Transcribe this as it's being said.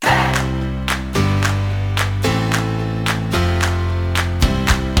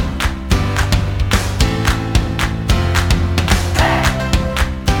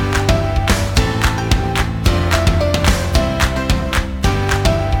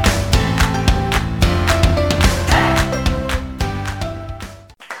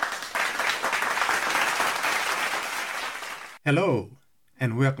Hello,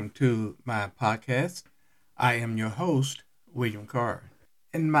 and welcome to my podcast. I am your host, William Carr.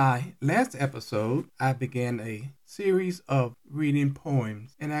 In my last episode, I began a series of reading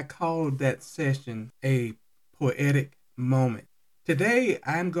poems, and I called that session a poetic moment. Today,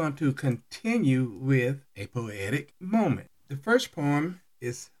 I'm going to continue with a poetic moment. The first poem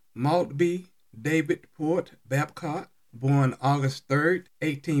is Maltby David Port Babcock, born August 3rd,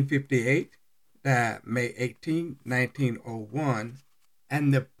 1858, died May 18, 1901,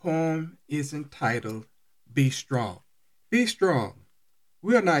 and the poem is entitled Be Strong. Be strong.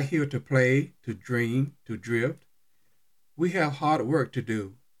 We are not here to play, to dream, to drift. We have hard work to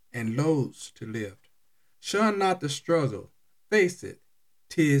do and loads to lift. Shun not the struggle. Face it.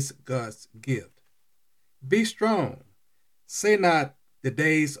 'Tis God's gift. Be strong. Say not the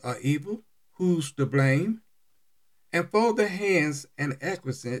days are evil. Who's to blame? And fold the hands and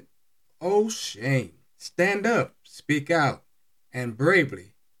acquiesce. Oh, shame. Stand up, speak out, and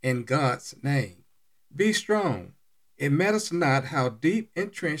bravely in God's name. Be strong. It matters not how deep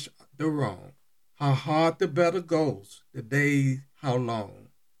entrenched the wrong, how hard the battle goes, the day how long.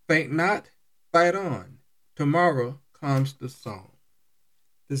 Faint not, fight on. Tomorrow comes the song.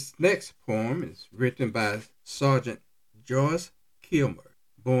 This next poem is written by Sergeant George Kilmer,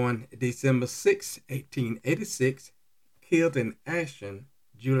 born December 6, 1886, killed in action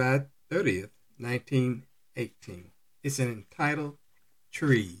July 30th, 1918. It's entitled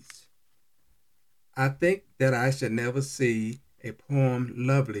Trees. I think that I shall never see a poem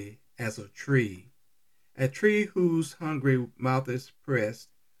lovely as a tree whose hungry mouth is pressed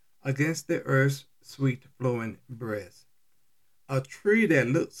against the earth's sweet flowing breast, a tree that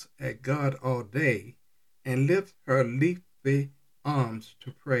looks at God all day and lifts her leafy arms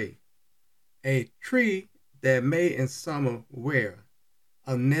to pray, a tree that may in summer wear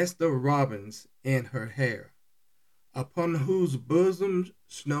a nest of robins in her hair, upon whose bosom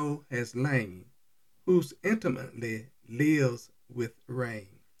snow has lain, whose intimately lives with rain.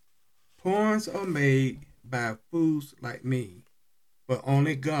 Poems are made by fools like me, but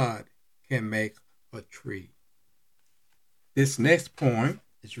only God can make a tree. This next poem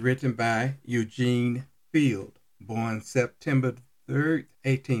is written by Eugene Field, born September 3rd,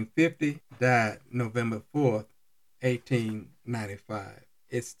 1850, died November 4th, 1895.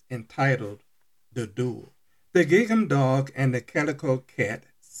 It's entitled The Duel. The gingham dog and the calico cat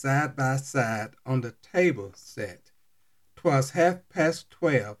side by side on the table sat. 'Twas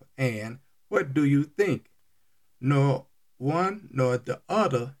 12:30, and what do you think? Nor one nor the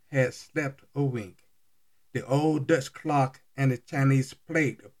other had slept a wink. The old Dutch clock and the Chinese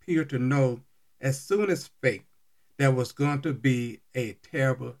plate appeared to know as soon as fate there was going to be a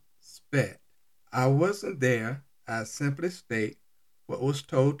terrible spat. I wasn't there. I simply state what was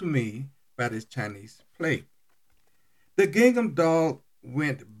told to me by the Chinese plate. The gingham dog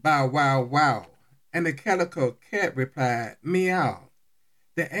went bow wow wow, and the calico cat replied meow.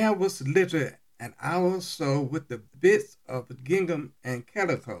 The air was littered an hour or so with the bits of gingham and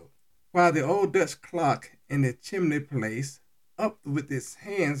calico, while the old Dutch clock in the chimney place up with its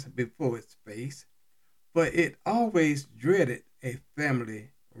hands before its face, for it always dreaded a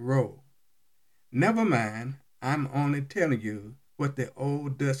family row. Never mind, I'm only telling you what the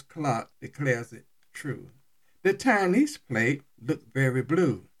old Dutch clock declares it true. The Chinese plate looked very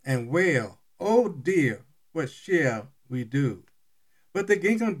blue, and well, oh dear, what shall we do? But the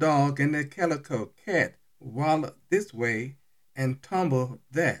gingham dog and the calico cat wallowed this way and tumbled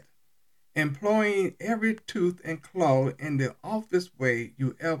that, employing every tooth and claw in the awfulest way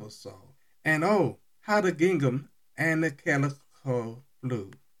you ever saw. And oh, how the gingham and the calico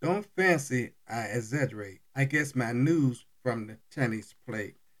flew. Don't fancy I exaggerate. I guess my news from the Chinese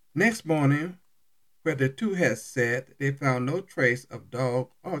plate. Next morning, where the two had sat, they found no trace of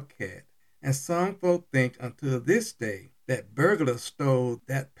dog or cat, and some folk think until this day that burglars stole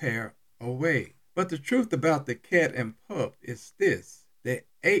that pair away. But the truth about the cat and pup is this: they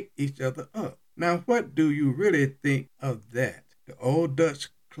ate each other up. Now what do you really think of that? The old Dutch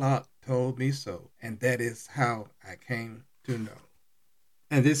clock told me so, and that is how I came to know.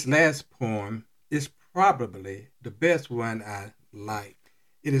 And this last poem is probably the best one I like.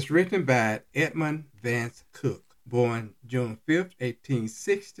 It is written by Edmund Vance Cook, born June 5th,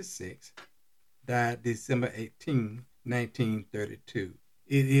 1866, died December 18, 1932.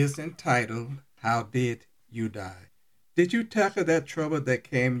 It is entitled, How Did You Die? Did you tackle that trouble that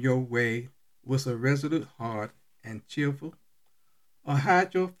came your way with a resolute heart and cheerful? Or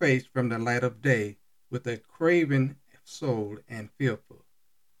hide your face from the light of day with a craving soul and fearful?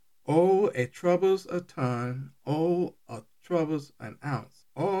 Oh, a trouble's a ton, oh, a trouble's an ounce.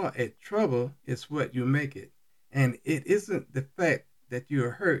 Or a trouble is what you make it. And it isn't the fact that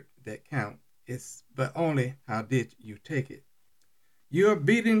you're hurt that counts, but only how did you take it. You're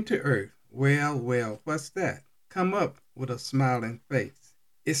beaten to earth. Well, what's that? Come up with a smiling face.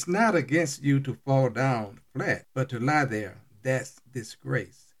 It's not against you to fall down flat, but to lie there, that's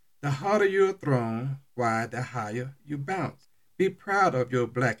disgrace. The harder you're thrown, why, the higher you bounce. Be proud of your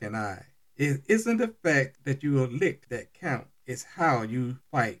blackened eye. It isn't the fact that you are licked that count, it's how you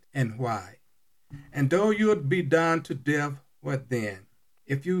fight and why. And though you'd be done to death, what then?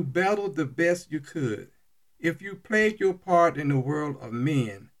 If you battled the best you could, if you played your part in the world of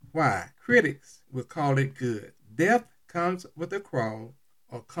men, why, critics will call it good. Death comes with a crawl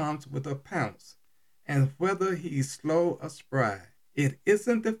or comes with a pounce, and whether he's slow or spry, it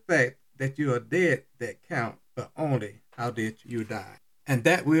isn't the fact that you are dead that count, but only how did you die. And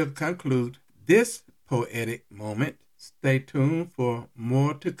that will conclude this poetic moment. Stay tuned for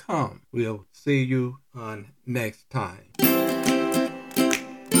more to come. We'll see you on next time.